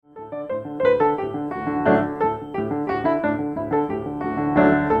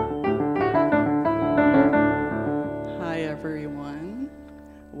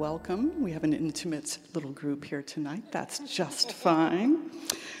its little group here tonight. That's just fine.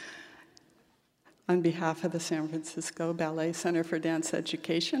 On behalf of the San Francisco Ballet Center for Dance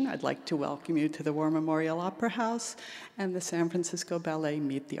Education, I'd like to welcome you to the War Memorial Opera House and the San Francisco Ballet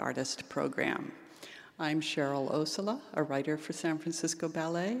Meet the Artist program. I'm Cheryl Ossola, a writer for San Francisco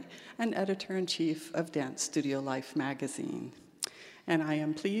Ballet and editor-in-chief of Dance Studio Life magazine. And I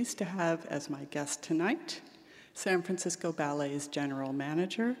am pleased to have as my guest tonight San Francisco Ballet's general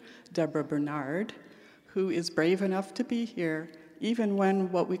manager, Debra Bernard, who is brave enough to be here even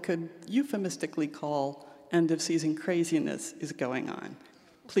when what we could euphemistically call end-of-season craziness is going on.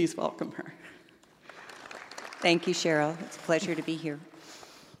 Please welcome her. Thank you, Cheryl. It's a pleasure to be here.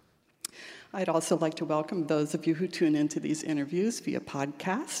 I'd also like to welcome those of you who tune into these interviews via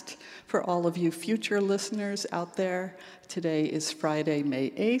podcast. For all of you future listeners out there, today is Friday, May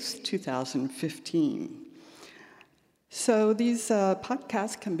 8th, 2015. So these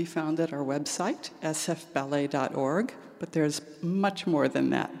podcasts can be found at our website, sfballet.org, but there's much more than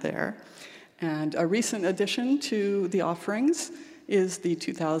that there. And a recent addition to the offerings is the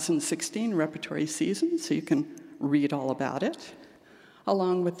 2016 repertory season, so you can read all about it.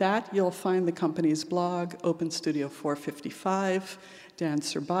 Along with that, you'll find the company's blog, Open Studio 455,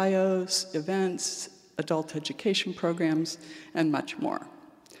 dancer bios, events, adult education programs, and much more.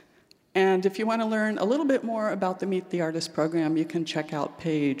 And if you want to learn a little bit more about the Meet the Artist program, you can check out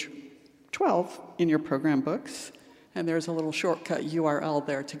page 12 in your program books, and there's a little shortcut URL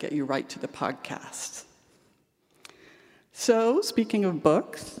there to get you right to the podcast. So, speaking of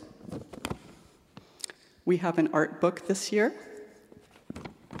books, we have an art book this year.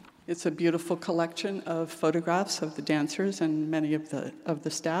 It's a beautiful collection of photographs of the dancers and many of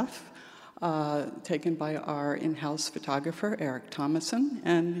the staff, taken by our in-house photographer, Eric Thomason,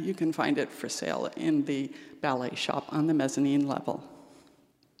 and you can find it for sale in the ballet shop on the mezzanine level.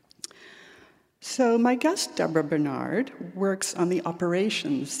 So my guest, Debra Bernard, works on the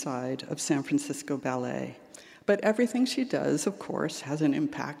operations side of San Francisco Ballet, but everything she does, of course, has an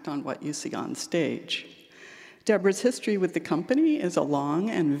impact on what you see on stage. Debra's history with the company is a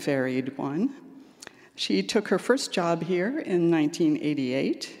long and varied one. She took her first job here in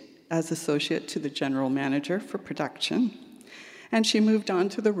 1988 as associate to the general manager for production, and she moved on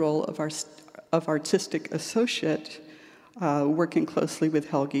to the role of artistic associate, working closely with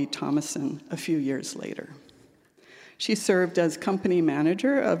Helgi Thomason a few years later. She served as company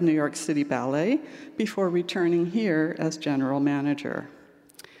manager of New York City Ballet before returning here as general manager.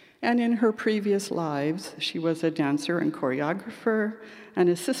 And in her previous lives, she was a dancer and choreographer, an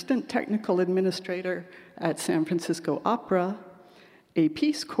assistant technical administrator at San Francisco Opera, a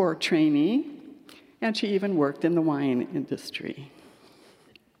Peace Corps trainee, and she even worked in the wine industry.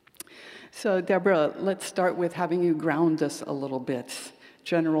 So, Debra, let's start with having you ground us a little bit.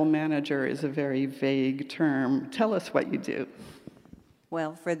 General manager is a very vague term. Tell us what you do.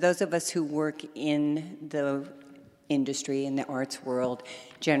 Well, for those of us who work in the industry, in the arts world,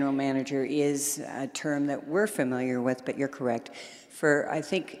 general manager is a term that we're familiar with, but you're correct. For, I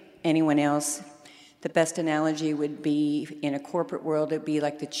think, anyone else, the best analogy would be, in a corporate world, it'd be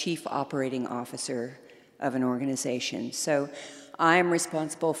like the chief operating officer of an organization. So I'm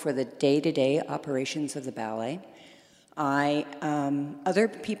responsible for the day-to-day operations of the ballet. Other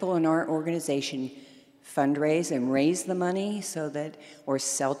people in our organization fundraise and raise the money or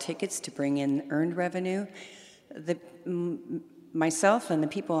sell tickets to bring in earned revenue. Myself and the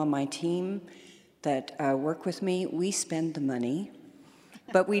people on my team that work with me, we spend the money,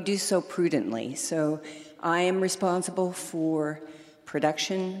 but we do so prudently. So I am responsible for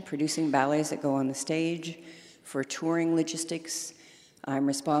producing ballets that go on the stage, for touring logistics. I'm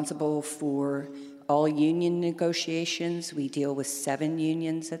responsible for all union negotiations. We deal with 7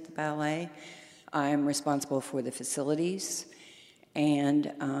 unions at the ballet. I'm responsible for the facilities,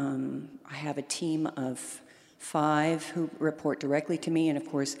 and I have a team of 5 who report directly to me, and of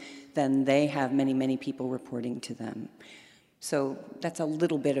course, then they have many, many people reporting to them. So that's a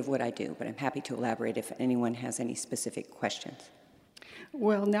little bit of what I do, but I'm happy to elaborate if anyone has any specific questions.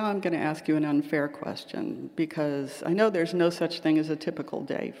 Well, now I'm going to ask you an unfair question, because I know there's no such thing as a typical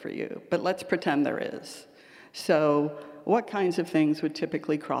day for you, but let's pretend there is. So what kinds of things would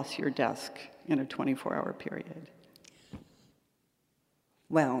typically cross your desk in a 24-hour period?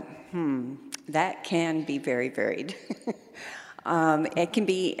 Well, that can be very varied. It can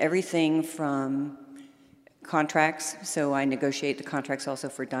be everything from contracts, so I negotiate the contracts also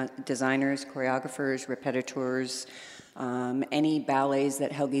for designers, choreographers, repetitors, any ballets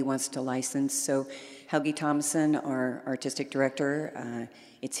that Helgi wants to license. So Helgi Thomason, our artistic director,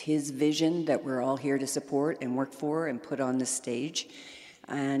 it's his vision that we're all here to support and work for and put on the stage.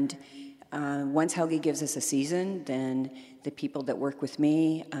 And Once Helgi gives us a season, then the people that work with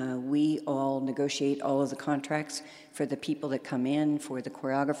me, we all negotiate all of the contracts for the people that come in, for the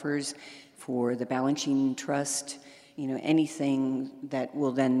choreographers, for the balancing trust, anything that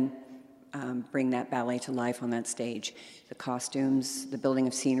will then bring that ballet to life on that stage. The costumes, the building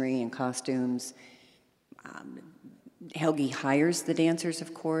of scenery and costumes. Helgi hires the dancers,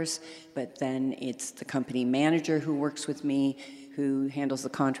 of course, but then it's the company manager who works with me, who handles the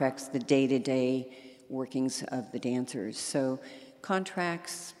contracts, the day-to-day workings of the dancers. So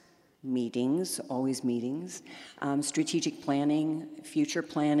contracts, meetings, always meetings, strategic planning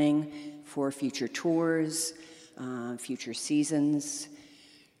for future tours, future seasons,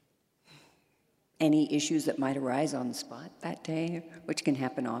 any issues that might arise on the spot that day, which can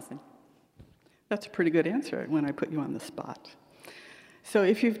happen often. That's a pretty good answer when I put you on the spot. So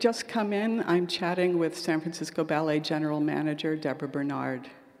if you've just come in, I'm chatting with San Francisco Ballet General Manager Debra Bernard.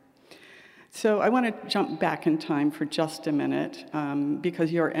 So I want to jump back in time for just a minute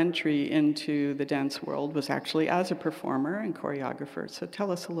because your entry into the dance world was actually as a performer and choreographer. So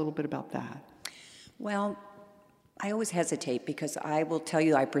tell us a little bit about that. Well, I always hesitate because I will tell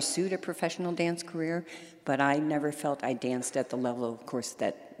you I pursued a professional dance career, but I never felt I danced at the level, of course,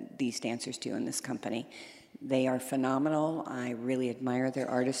 that these dancers do in this company. They are phenomenal. I really admire their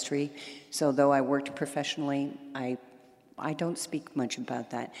artistry. So though I worked professionally, I don't speak much about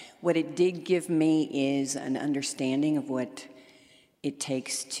that. What it did give me is an understanding of what it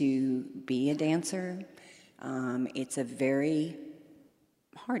takes to be a dancer. It's a very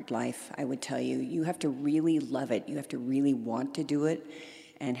hard life, I would tell you. You have to really love it. You have to really want to do it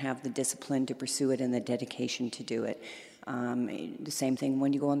and have the discipline to pursue it and the dedication to do it. The same thing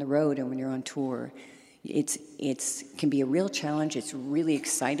when you go on the road and when you're on tour. It can be a real challenge. It's really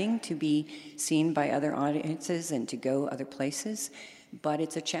exciting to be seen by other audiences and to go other places, but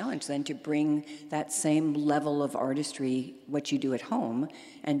it's a challenge then to bring that same level of artistry, what you do at home,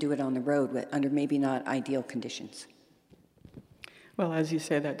 and do it on the road under maybe not ideal conditions. Well, as you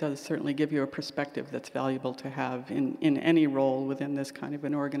say, that does certainly give you a perspective that's valuable to have in any role within this kind of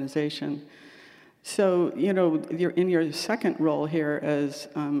an organization. So, you're in your second role here as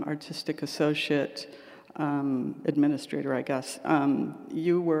artistic associate administrator, I guess.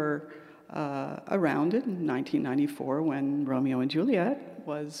 You were around in 1994 when Romeo and Juliet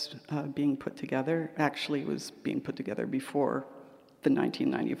was being put together. Actually, it was being put together before the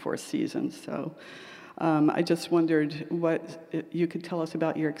 1994 season. So I just wondered what you could tell us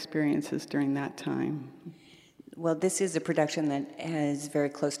about your experiences during that time. Well, this is a production that is very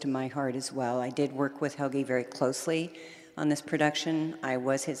close to my heart as well. I did work with Helgi very closely on this production. I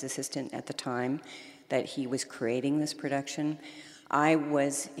was his assistant at the time that he was creating this production. I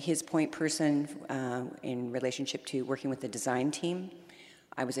was his point person in relationship to working with the design team.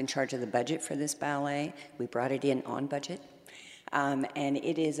 I was in charge of the budget for this ballet. We brought it in on budget. And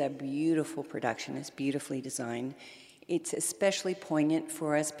it is a beautiful production. It's beautifully designed. It's especially poignant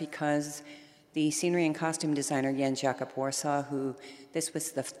for us because the scenery and costume designer, Jens Jakob Warsaw, this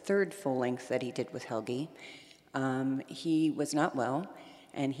was the third full length that he did with Helgi, he was not well,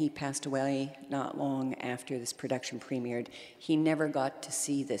 and he passed away not long after this production premiered. He never got to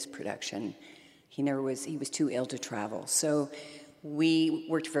see this production. He was too ill to travel. So we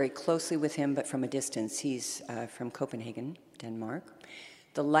worked very closely with him, but from a distance. He's from Copenhagen, Denmark.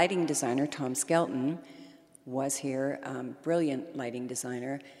 The lighting designer, Tom Skelton, was here, brilliant lighting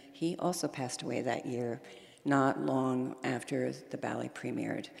designer. He also passed away that year, not long after the ballet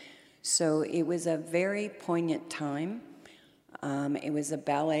premiered. So it was a very poignant time. It was a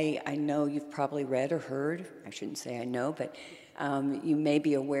ballet I know you've probably read or heard. I shouldn't say I know, but you may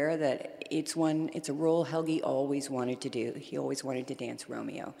be aware that it's a role Helgi always wanted to do. He always wanted to dance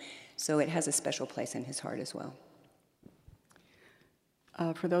Romeo. So it has a special place in his heart as well.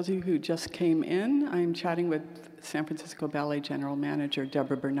 For those of you who just came in, I'm chatting with San Francisco Ballet General Manager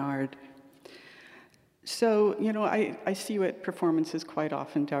Debra Bernard. So, I see you at performances quite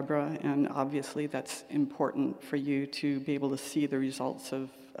often, Debra, and obviously that's important for you to be able to see the results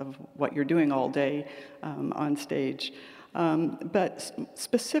of what you're doing all day on stage. But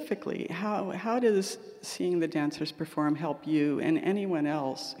specifically, how does seeing the dancers perform help you and anyone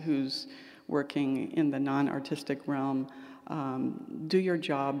else who's working in the non-artistic realm do your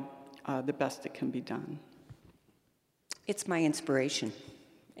job the best it can be done? It's my inspiration.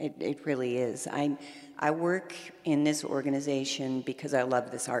 It really is. I work in this organization because I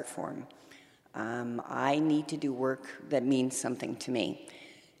love this art form. I need to do work that means something to me,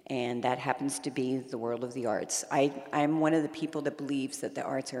 and that happens to be the world of the arts. I'm one of the people that believes that the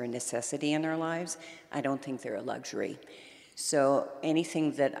arts are a necessity in our lives. I don't think they're a luxury. So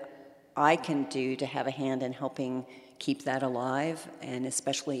anything that I can do to have a hand in helping keep that alive, and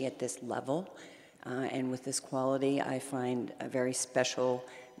especially at this level and with this quality, I find a very special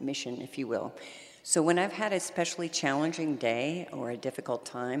mission, if you will. So when I've had a especially challenging day or a difficult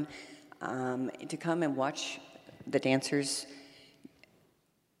time, to come and watch the dancers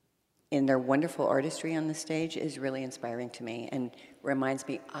in their wonderful artistry on the stage is really inspiring to me and reminds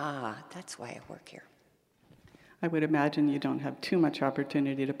me, that's why I work here. I would imagine you don't have too much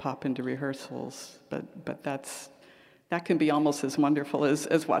opportunity to pop into rehearsals, but that can be almost as wonderful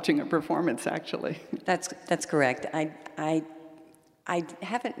as watching a performance, actually. That's correct. I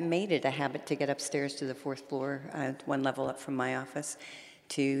haven't made it a habit to get upstairs to the 4th floor, one level up from my office,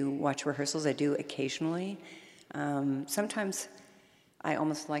 to watch rehearsals. I do occasionally. Sometimes I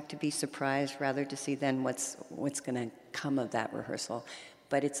almost like to be surprised rather to see then what's going to come of that rehearsal.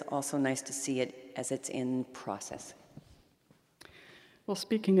 But it's also nice to see it as it's in process. Well,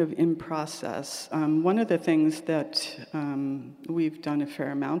 speaking of in process, one of the things that we've done a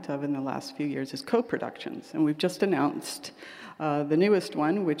fair amount of in the last few years is co-productions. And we've just announced the newest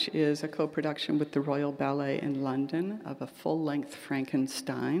one, which is a co-production with the Royal Ballet in London of a full-length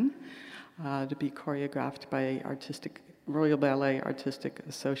Frankenstein to be choreographed by Royal Ballet Artistic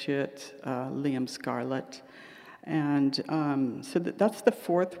Associate Liam Scarlett. And so that's the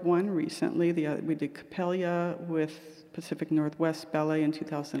 4th one recently. We did Capella with Pacific Northwest Ballet in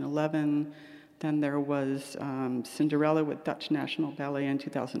 2011. Then there was Cinderella with Dutch National Ballet in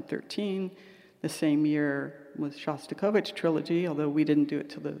 2013. The same year was Shostakovich Trilogy, although we didn't do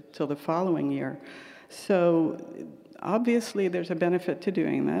it till the following year. So obviously there's a benefit to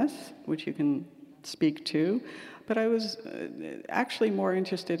doing this, which you can speak to. But I was actually more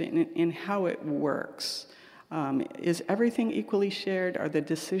interested in how it works. Is everything equally shared? Are the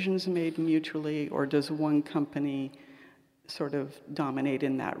decisions made mutually, or does one company sort of dominate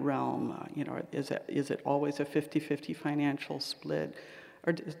in that realm? Is it always a 50-50 financial split,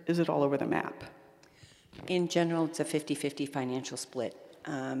 or is it all over the map? In general, it's a 50-50 financial split.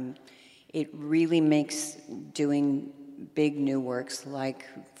 It really makes doing big new works like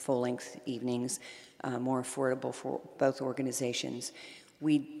full-length evenings more affordable for both organizations.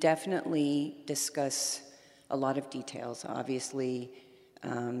 We definitely discuss a lot of details. Obviously,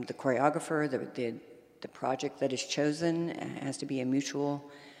 the choreographer, the project that is chosen has to be a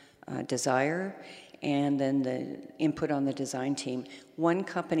mutual desire, and then the input on the design team. One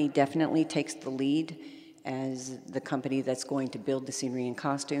company definitely takes the lead as the company that's going to build the scenery and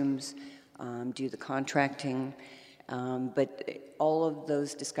costumes, do the contracting, but all of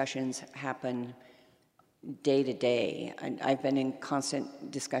those discussions happen day to day. I've been in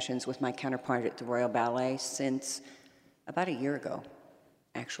constant discussions with my counterpart at the Royal Ballet since about a year ago,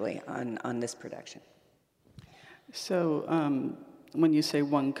 actually, on this production. So when you say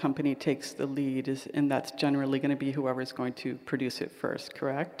one company takes the lead, and that's generally going to be whoever's going to produce it first,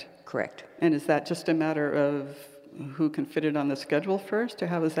 correct? Correct. And is that just a matter of who can fit it on the schedule first, or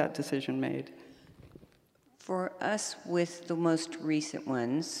how is that decision made? For us, with the most recent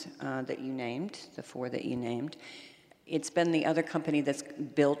ones that you named, the 4 that you named, it's been the other company that's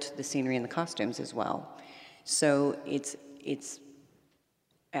built the scenery and the costumes as well. So it's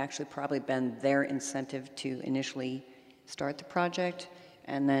actually probably been their incentive to initially start the project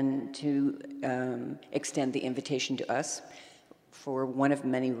and then to extend the invitation to us for one of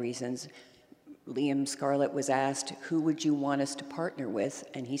many reasons. Liam Scarlett was asked, who would you want us to partner with?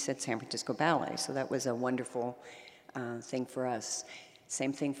 And he said San Francisco Ballet. So that was a wonderful thing for us.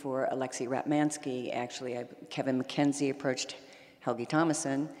 Same thing for Alexei Ratmansky. Actually, Kevin McKenzie approached Helgi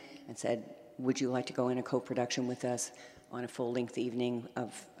Thomason and said, would you like to go in a co-production with us on a full-length evening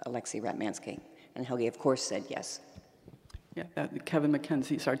of Alexei Ratmansky? And Helgi, of course, said yes. Yeah, Kevin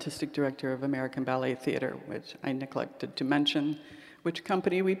McKenzie's artistic director of American Ballet Theater, which I neglected to mention, which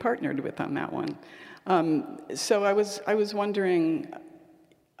company we partnered with on that one. So I was wondering,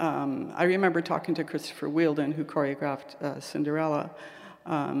 I remember talking to Christopher Wheeldon, who choreographed Cinderella,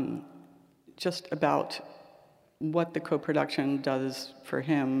 just about what the co-production does for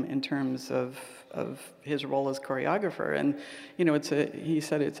him in terms of his role as choreographer. And he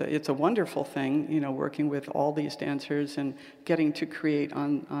said it's a wonderful thing, working with all these dancers and getting to create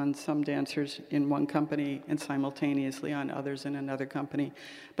on some dancers in one company and simultaneously on others in another company.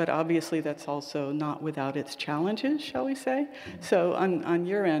 But obviously that's also not without its challenges, shall we say. So on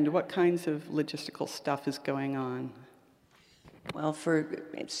your end, what kinds of logistical stuff is going on? Well, for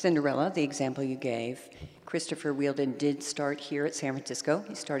Cinderella, the example you gave, Christopher Wheeldon did start here at San Francisco.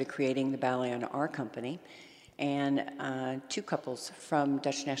 He started creating the ballet on our company. And 2 couples from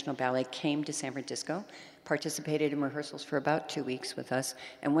Dutch National Ballet came to San Francisco, participated in rehearsals for about 2 weeks with us,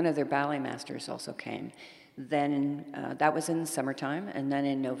 and one of their ballet masters also came. Then that was in the summertime, and then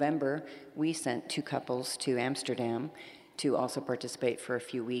in November, we sent 2 couples to Amsterdam to also participate for a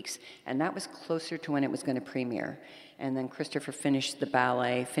few weeks, and that was closer to when it was going to premiere. And then Christopher finished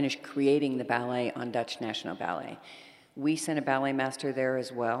creating the ballet on Dutch National Ballet. We sent a ballet master there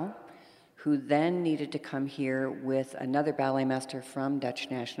as well, who then needed to come here with another ballet master from Dutch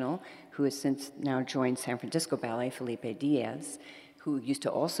National, who has since now joined San Francisco Ballet, Felipe Diaz, who used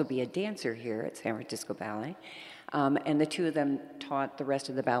to also be a dancer here at San Francisco Ballet. And the 2 of them taught the rest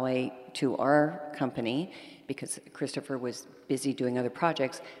of the ballet to our company because Christopher was busy doing other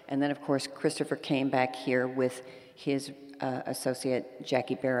projects. And then, of course, Christopher came back here with his associate,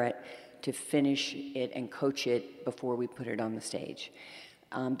 Jackie Barrett, to finish it and coach it before we put it on the stage.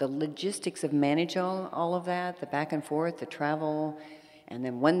 The logistics of managing all of that, the back and forth, the travel, and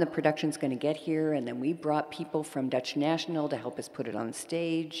then when the production's going to get here, and then we brought people from Dutch National to help us put it on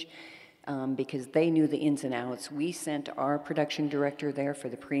stage because they knew the ins and outs. We sent our production director there for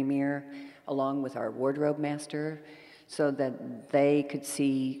the premiere, along with our wardrobe master, so that they could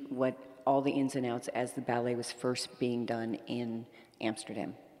see what all the ins and outs as the ballet was first being done in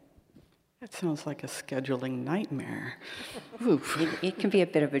Amsterdam. That sounds like a scheduling nightmare. It can be a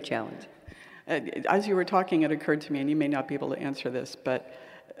bit of a challenge. As you were talking, it occurred to me, and you may not be able to answer this, but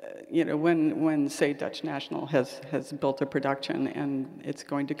when say Dutch National has built a production and it's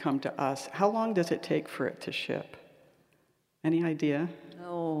going to come to us, how long does it take for it to ship? Any idea?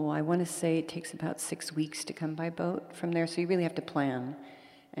 Oh, I want to say it takes about 6 weeks to come by boat from there, so you really have to plan.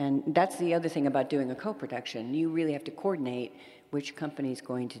 And that's the other thing about doing a co-production. You really have to coordinate which company is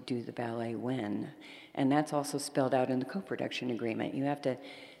going to do the ballet when. And that's also spelled out in the co-production agreement. You have to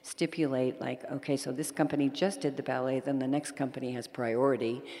stipulate, like, okay, so this company just did the ballet, then the next company has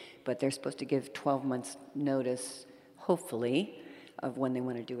priority, but they're supposed to give 12 months notice, hopefully, of when they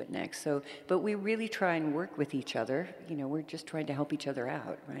want to do it next. So, but we really try and work with each other. We're just trying to help each other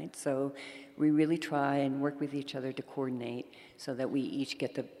out, right? So we really try and work with each other to coordinate so that we each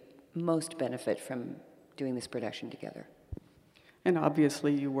get the most benefit from doing this production together. And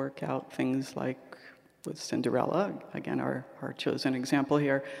obviously you work out things like with Cinderella, again, our chosen example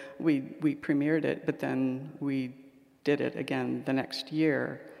here. We premiered it, but then we did it again the next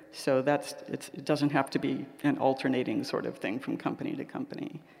year. So it doesn't have to be an alternating sort of thing from company to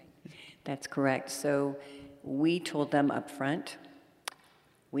company. That's correct. So we told them up front,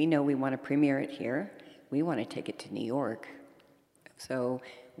 we know we want to premiere it here. We want to take it to New York. So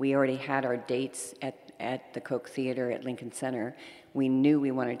we already had our dates at the Koch Theater at Lincoln Center. We knew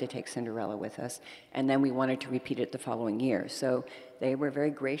we wanted to take Cinderella with us, and then we wanted to repeat it the following year. So they were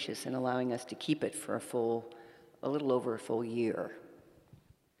very gracious in allowing us to keep it for a little over a full year.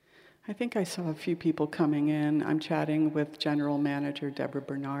 I think I saw a few people coming in. I'm chatting with General Manager Debra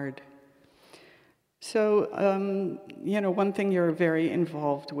Bernard. So, one thing you're very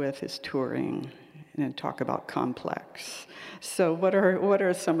involved with is touring, and talk about complex. So what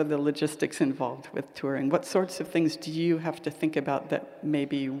are some of the logistics involved with touring? What sorts of things do you have to think about that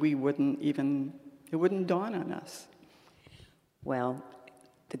maybe it wouldn't dawn on us? Well,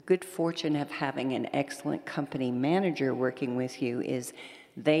 the good fortune of having an excellent company manager working with you is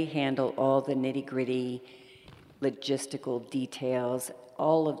they handle all the nitty-gritty logistical details,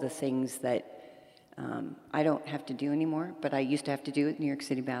 all of the things that I don't have to do anymore, but I used to have to do at New York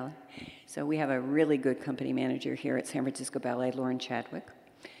City Ballet. So we have a really good company manager here at San Francisco Ballet, Lauren Chadwick.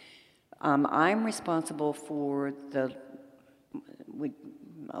 I'm responsible for the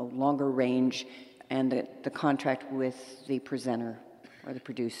longer range and the contract with the presenter or the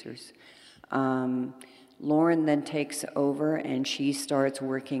producers. Lauren then takes over and she starts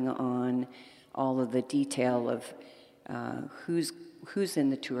working on all of the detail of who's in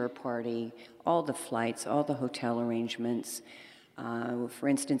the tour party, all the flights, all the hotel arrangements. For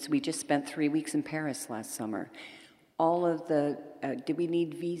instance, we just spent 3 weeks in Paris last summer. All of the, did we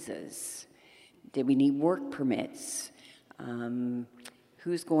need visas? Did we need work permits?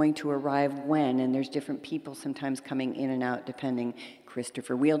 Who's going to arrive when? And there's different people sometimes coming in and out depending.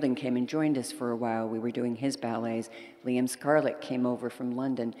 Christopher Wheeldon came and joined us for a while. We were doing his ballets. Liam Scarlett came over from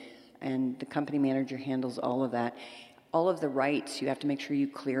London. And the company manager handles all of that. All of the rights, you have to make sure you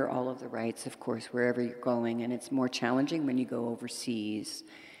clear all of the rights, of course, wherever you're going, and it's more challenging when you go overseas.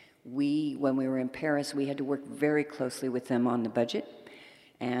 When we were in Paris, we had to work very closely with them on the budget,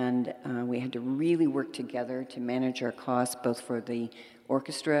 and we had to really work together to manage our costs, both for the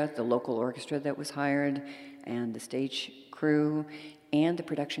orchestra, the local orchestra that was hired, and the stage crew, and the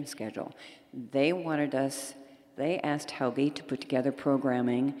production schedule. They asked Helgi to put together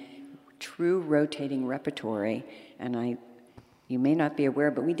programming true rotating repertory. And you may not be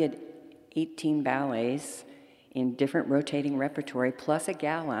aware, but we did 18 ballets in different rotating repertory, plus a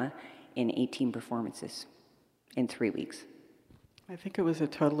gala in 18 performances in 3 weeks. I think it was a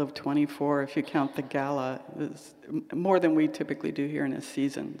total of 24 if you count the gala. It was more than we typically do here in a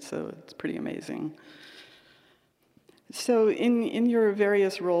season, so it's pretty amazing. So in your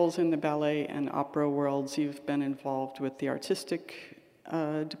various roles in the ballet and opera worlds, you've been involved with the artistic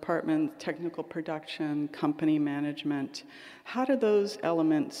department, technical production, company management. How do those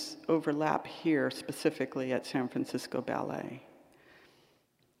elements overlap here, specifically at San Francisco Ballet?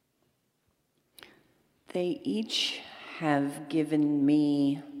 They each have given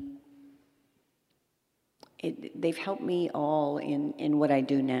me, they've helped me all in what I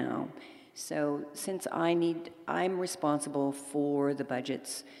do now. So since I'm responsible for the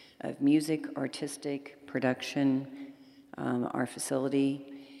budgets of music, artistic, production, our facility.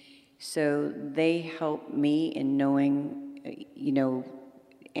 So they help me in knowing,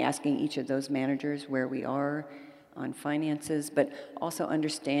 asking each of those managers where we are on finances, but also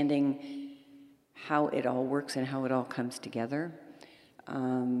understanding how it all works and how it all comes together,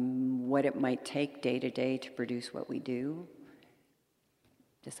 what it might take day to day to produce what we do.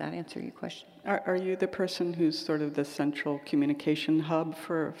 Does that answer your question? Are you the person who's sort of the central communication hub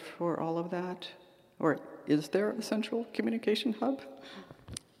for all of that? Or is there a central communication hub?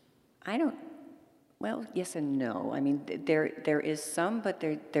 Well, yes and no. I mean, there is some, but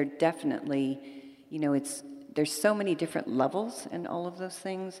they're definitely, there's so many different levels in all of those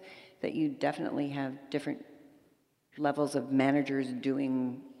things that you definitely have different levels of managers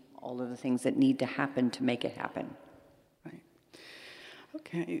doing all of the things that need to happen to make it happen. Right.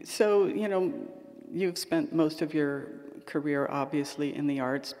 Okay, so, you've spent most of your career, obviously, in the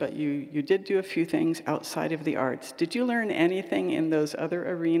arts, but you did do a few things outside of the arts. Did you learn anything in those other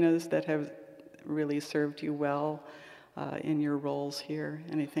arenas that have really served you well in your roles here?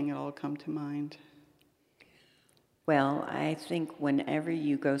 Anything at all come to mind? Well, I think whenever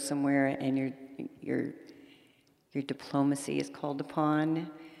you go somewhere and your diplomacy is called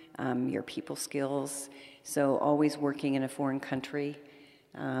upon, your people skills, so always working in a foreign country,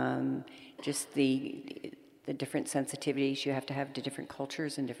 just the different sensitivities you have to different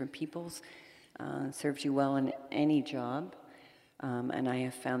cultures and different peoples serves you well in any job, and I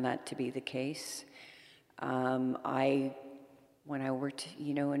have found that to be the case. When I worked,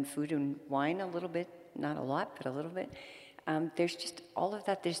 in food and wine a little bit, not a lot, but a little bit, there's just all of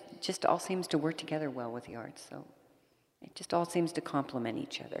that, there's just all seems to work together well with the arts, so it just all seems to complement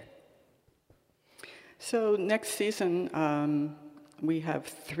each other. So next season, we have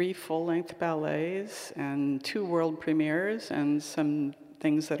 3 full-length ballets and 2 world premieres and some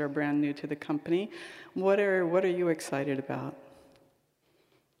things that are brand new to the company. What are you excited about?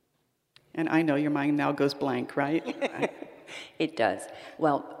 And I know your mind now goes blank, right? It does.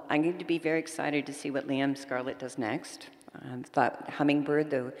 Well, I'm going to be very excited to see what Liam Scarlett does next. I thought Hummingbird,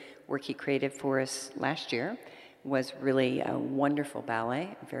 the work he created for us last year, was really a wonderful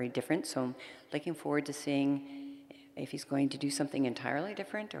ballet, very different. So I'm looking forward to seeing if he's going to do something entirely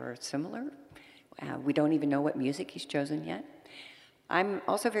different or similar. We don't even know what music he's chosen yet. I'm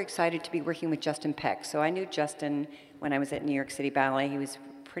also very excited to be working with Justin Peck. So I knew Justin when I was at New York City Ballet. He was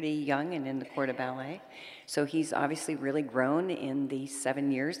pretty young and in the Corps de Ballet. So he's obviously really grown in the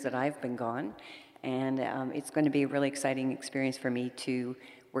 7 years that I've been gone. And it's going to be a really exciting experience for me to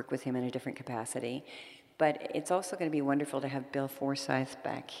work with him in a different capacity. But it's also going to be wonderful to have Bill Forsyth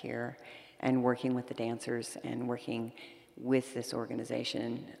back here and working with the dancers and working with this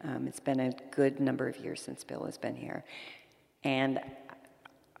organization. It's been a good number of years since Bill has been here. And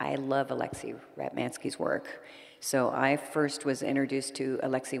I love Alexei Ratmansky's work. So I first was introduced to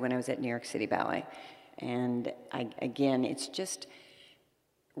Alexei when I was at New York City Ballet. And again, it's just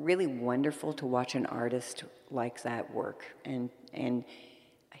really wonderful to watch an artist like that work. And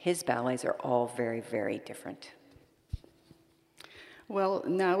his ballets are all very, very different. Well,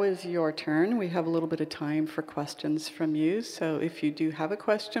 now is your turn. We have a little bit of time for questions from you. So if you do have a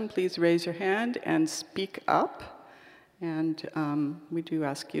question, please raise your hand and speak up. And we do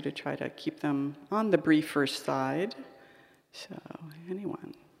ask you to try to keep them on the briefer side. So,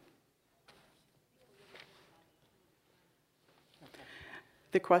 anyone?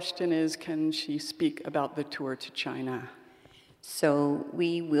 The question is, can she speak about the tour to China? So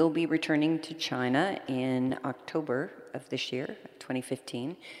we will be returning to China in October of this year,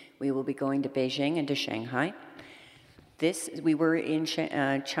 2015. We will be going to Beijing and to Shanghai. We were in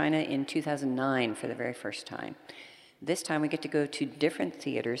China in 2009 for the very first time. This time we get to go to different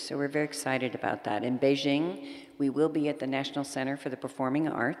theaters, so we're very excited about that. In Beijing, we will be at the National Center for the Performing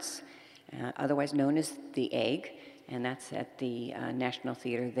Arts. otherwise known as The Egg, and that's at the National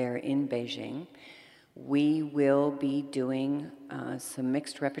Theater there in Beijing. We will be doing some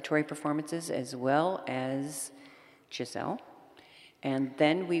mixed repertory performances as well as Giselle. And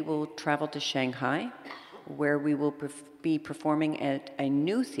then we will travel to Shanghai, where we will be performing at a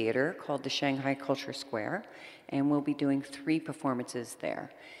new theater called the Shanghai Culture Square, and we'll be doing 3 performances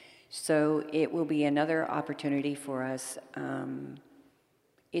there. So it will be another opportunity for us.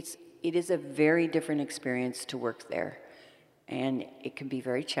 It is a very different experience to work there, and it can be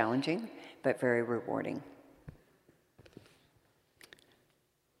very challenging, but very rewarding.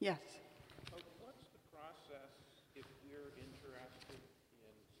 Yes. What's the process if we're interested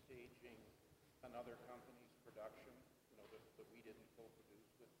in staging another company's production, that we didn't co-produce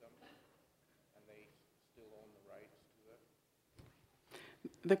with them, and they still own the rights to it?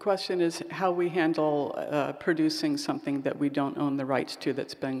 The question is how we handle producing something that we don't own the rights to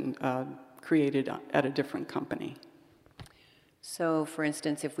that's been created at a different company. So, for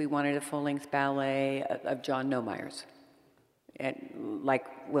instance, if we wanted a full-length ballet of John Neumeier's, like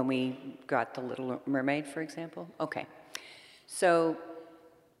when we got The Little Mermaid, for example? Okay. So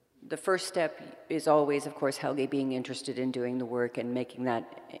the first step is always, of course, Helge being interested in doing the work and making that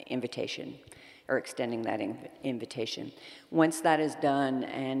invitation, or extending that invitation. Once that is done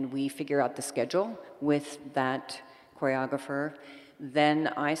and we figure out the schedule with that choreographer, then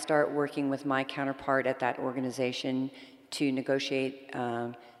I start working with my counterpart at that organization to negotiate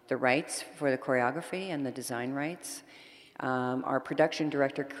the rights for the choreography and the design rights. Our production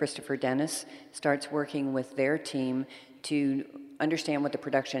director, Christopher Dennis, starts working with their team to understand what the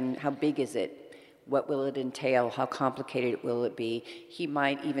production, how big is it, what will it entail, how complicated will it be. He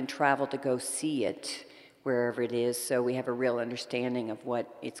might even travel to go see it wherever it is, so we have a real understanding of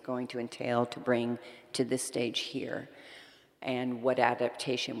what it's going to entail to bring to this stage here and what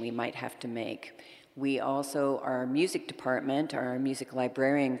adaptation we might have to make. We also, our music department, our music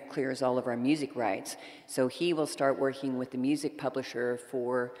librarian clears all of our music rights. So he will start working with the music publisher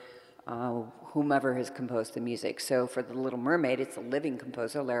for whomever has composed the music. So for The Little Mermaid, it's a living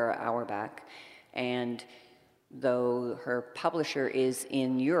composer, Lara Auerbach. And though her publisher is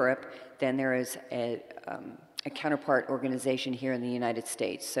in Europe, then there is a counterpart organization here in the United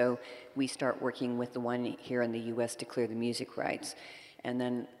States. So we start working with the one here in the U.S. to clear the music rights. And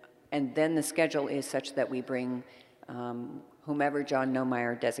then the schedule is such that we bring whomever John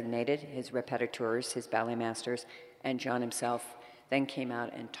Neumeier designated, his repetiteurs, his ballet masters, and John himself then came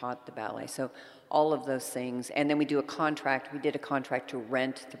out and taught the ballet. So all of those things. And then we do a contract. We did a contract to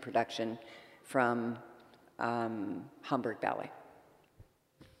rent the production from Hamburg Ballet.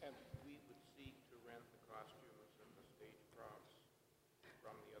 And we would seek to rent the costumes and the stage props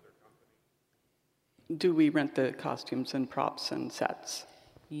from the other company? Do we rent the costumes and props and sets?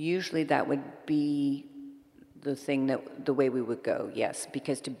 Usually that would be the way we would go, yes,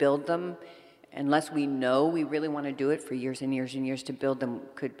 because to build them, unless we know we really want to do it for years and years and years, to build them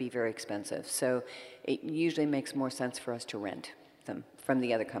could be very expensive. So it usually makes more sense for us to rent them from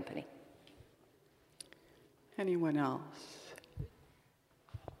the other company. Anyone else?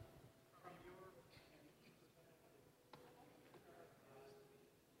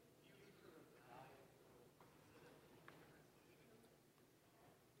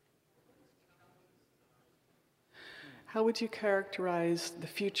 How would you characterize the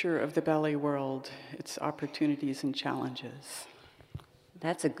future of the ballet world, its opportunities and challenges?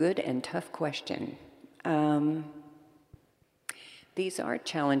 That's a good and tough question. These are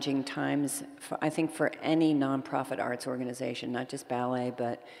challenging times, I think, for any nonprofit arts organization, not just ballet,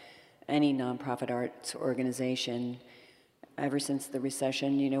 but any nonprofit arts organization. Ever since the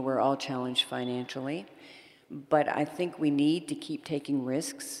recession, we're all challenged financially. But I think we need to keep taking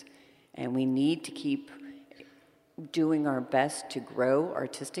risks, and we need to keep doing our best to grow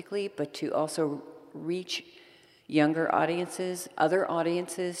artistically, but to also reach younger audiences, other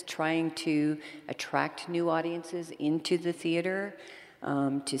audiences, trying to attract new audiences into the theater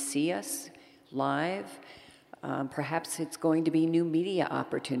to see us live. Perhaps it's going to be new media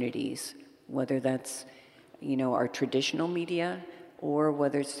opportunities, whether that's our traditional media or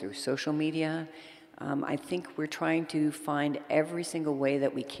whether it's through social media. I think we're trying to find every single way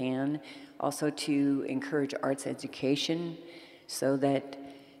that we can, also to encourage arts education, so that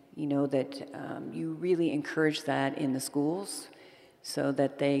you really encourage that in the schools, so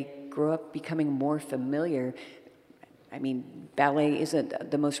that they grow up becoming more familiar. I mean, ballet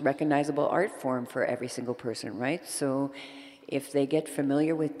isn't the most recognizable art form for every single person, right? So if they get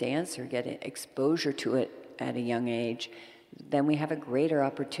familiar with dance or get exposure to it at a young age, then we have a greater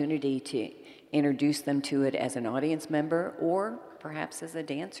opportunity to introduce them to it as an audience member or perhaps as a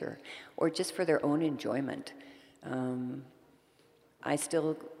dancer, or just for their own enjoyment. I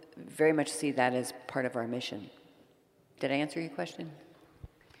still very much see that as part of our mission. Did I answer your question?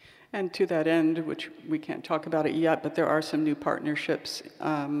 And to that end, which we can't talk about it yet, but there are some new partnerships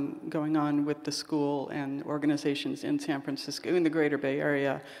going on with the school and organizations in San Francisco, in the greater Bay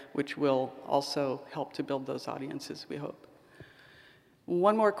Area, which will also help to build those audiences, we hope.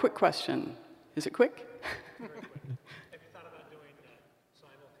 One more quick question. Is it quick? Very quick. Have you thought about doing simulcasts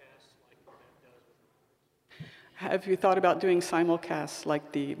like the Met does with? Have you thought about doing simulcasts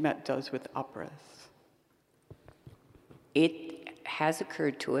like the Met does with operas? It has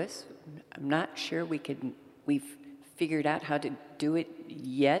occurred to us. I'm not sure we've figured out how to do it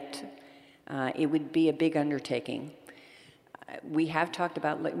yet. It would be a big undertaking. We have talked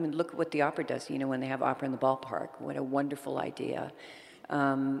about, look at what the opera does, when they have opera in the ballpark. What a wonderful idea.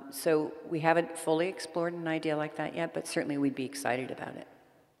 So we haven't fully explored an idea like that yet, but certainly we'd be excited about it.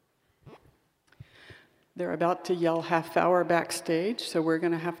 They're about to yell half hour backstage, so we're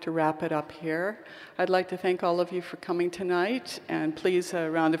going to have to wrap it up here. I'd like to thank all of you for coming tonight, and please a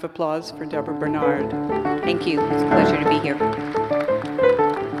round of applause for Debra Bernard. Thank you. It's a pleasure to be here.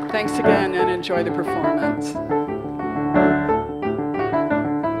 Thanks again, and enjoy the performance.